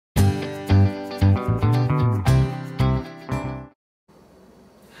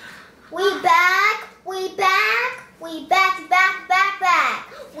We back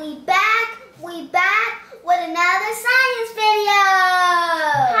with another science video.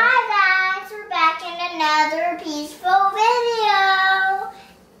 Hi guys, we're back in another peaceful video.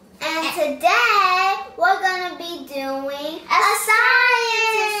 And today we're gonna be doing a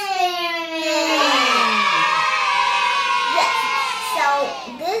science experiment. Yes. So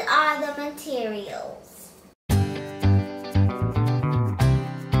these are the materials.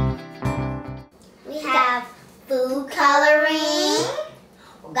 We have food coloring,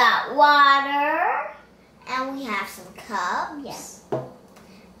 we got water, and we have some cups. Yes.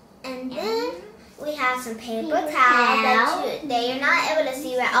 And then we have some paper towels that you're not able to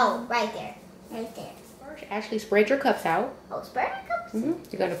see right there. Right there. Actually, spread your cups out. Oh, spread my cups?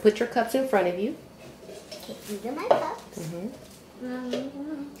 You're going to put your cups in front of you. Okay, these are my cups.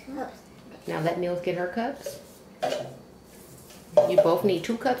 Now let Millz get her cups. You both need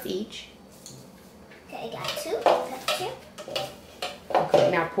 2 cups each. Okay, I got 2. Got 2.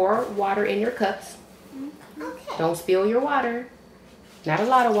 Okay, now pour water in your cups. Okay. Don't spill your water. Not a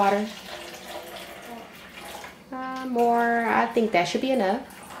lot of water. More, I think that should be enough.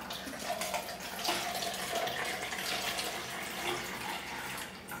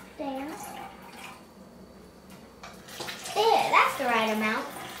 There, that's the right amount.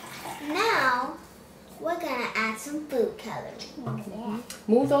 Now, we're gonna add some food coloring. Yeah.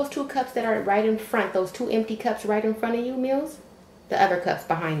 Move those 2 cups that are right in front, those 2 empty cups right in front of you, Millz. The other cups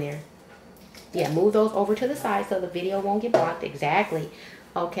behind there. Yeah, move those over to the side so the video won't get blocked. Exactly.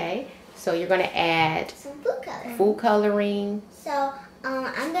 Okay, so you're gonna add some food coloring. Food coloring. So,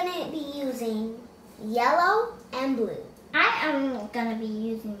 I'm gonna be using yellow and blue. I am gonna be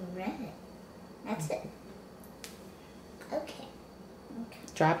using red. That's it. Okay.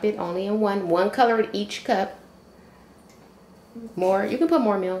 Drop it only in one color at each cup. More, you can put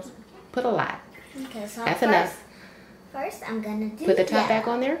more, Millz. Put a lot. Okay, so that's enough. First, I'm gonna do. Put the top back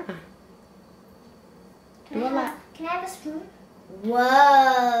on there. Do a lot. Can I have a spoon?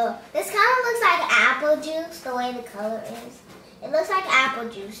 Whoa! This kind of looks like apple juice, the way the color is. It looks like apple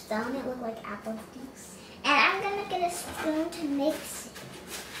juice, don't it look like apple juice? And I'm gonna get a spoon to mix it.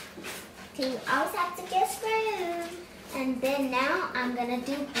 So you always have to get a spoon. And then now I'm gonna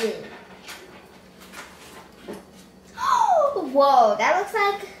do blue. Whoa, that looks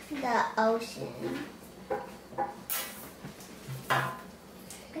like the ocean.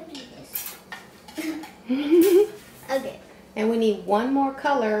 Okay. And we need one more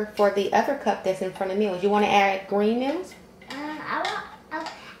color for the other cup that's in front of Millz. You want to add green, Millz? I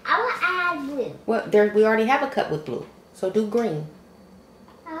will add blue. Well, we already have a cup with blue, so do green.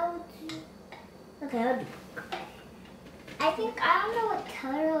 I'll do green. I think, I don't know what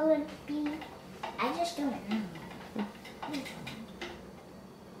color it would be. I just don't know.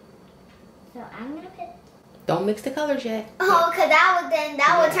 So I'm gonna put. Don't mix the colors yet. Oh, cause that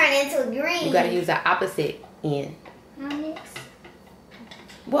would turn into green. You gotta use the opposite end. I'll mix.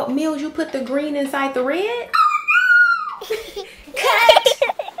 What, Millz? You put the green inside the red? Cut.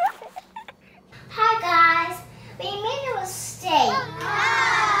 Hi guys, we made a mistake.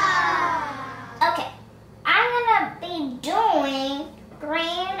 Okay, I'm gonna be doing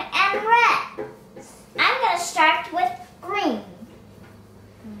green and red. I'm gonna start with green.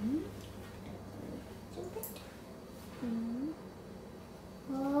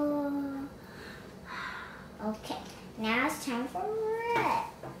 Okay, now it's time for red.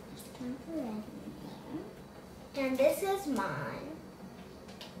 And this is mine.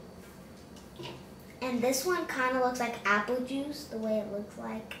 And this one kind of looks like apple juice, the way it looks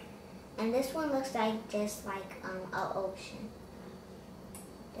like. And this one looks like just like an ocean.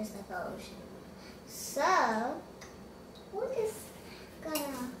 Just like an ocean. So, we're just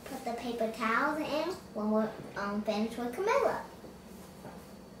gonna put the paper towels in when we're finished with Camilla.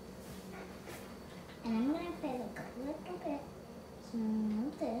 And I'm gonna put like a little bit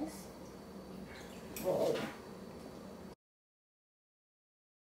of this. Whoa.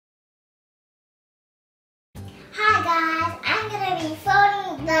 Hi guys, I'm gonna be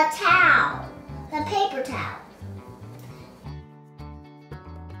folding the towel, the paper towel.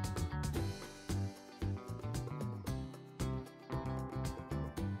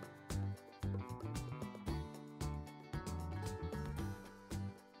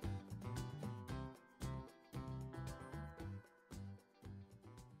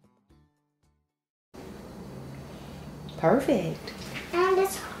 Perfect. And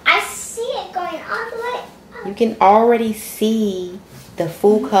I see it going all the way up. You can already see the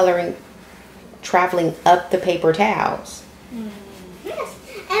food coloring traveling up the paper towels. Yes,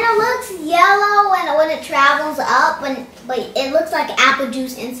 and it looks yellow when it travels up, but it looks like apple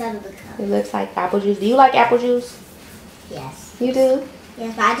juice inside of the cup. It looks like apple juice. Do you like apple juice? Yes. You do?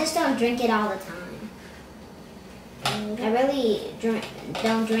 Yes, but I just don't drink it all the time. I really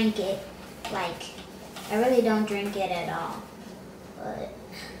don't drink it, like, I really don't drink it at all. But,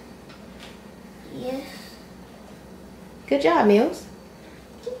 yeah. Good job, Millz.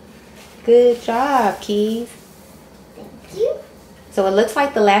 Good job, Qeez. Thank you. So it looks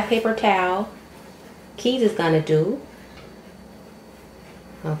like the last paper towel Qeez is gonna do.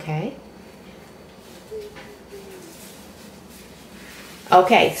 Okay.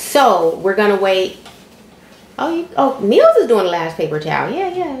 Okay, so we're gonna wait. Oh, Millz is doing the last paper towel.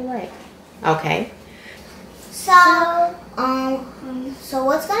 Yeah, right. Okay. So, so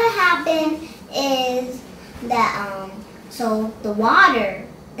what's gonna happen is that, so the water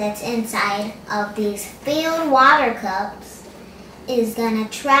that's inside of these filled water cups is gonna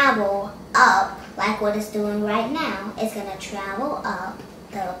travel up, like what it's doing right now. It's gonna travel up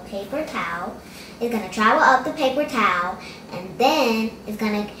the paper towel. It's gonna travel up the paper towel, and then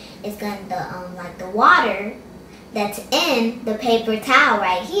like the water that's in the paper towel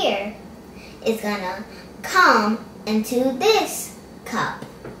right here is gonna come into this cup.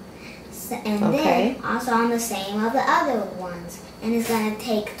 And then also on the same of the other ones. And it's gonna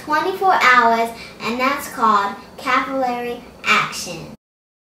take 24 hours, and that's called capillary action.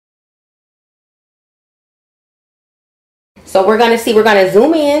 So we're gonna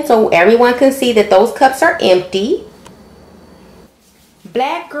zoom in so everyone can see that those cups are empty.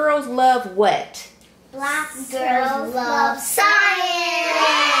 Black girls love what? Black girls love science!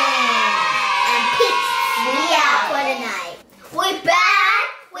 And peace. We out for the night. We back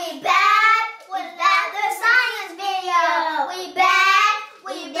with another science video. We back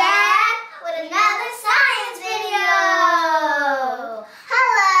with another science video.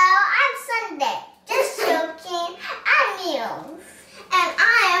 Hello, I'm Sunday. Just joking. I'm Millz. And I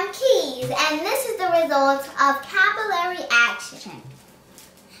am Qeez. And this is the result of capillary action.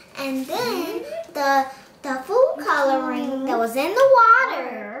 And then the food coloring that was in the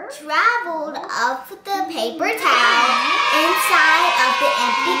water traveled up the paper towel inside of the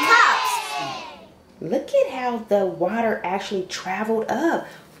empty cups. Look at how the water actually traveled up.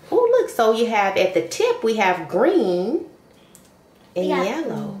 Oh, look, so you have at the tip, we have green and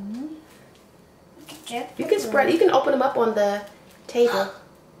yellow. You can open them up on the table.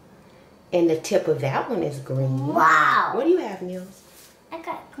 And the tip of that one is green. Wow. What do you have, Millz? I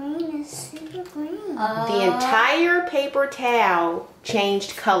got green and super green. The entire paper towel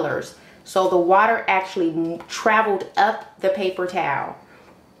changed colors. So the water actually traveled up the paper towel.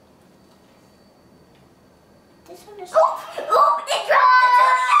 This one is... Oh, it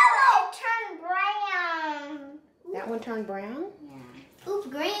dropped! It turned brown. That one turned brown? Yeah. Oops,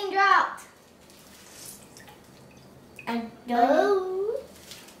 green dropped. And we're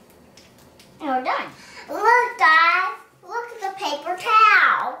done. Look, guys. Look at the paper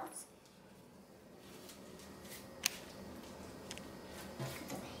towels.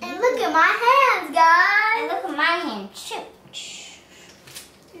 And look at my hands, guys. And look at my hands, too.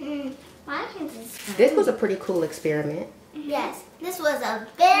 My hands is fun. This was a pretty cool experiment. Yes, this was a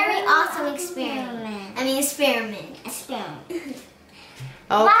very awesome experiment. Experiment.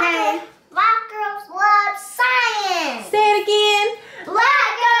 Okay.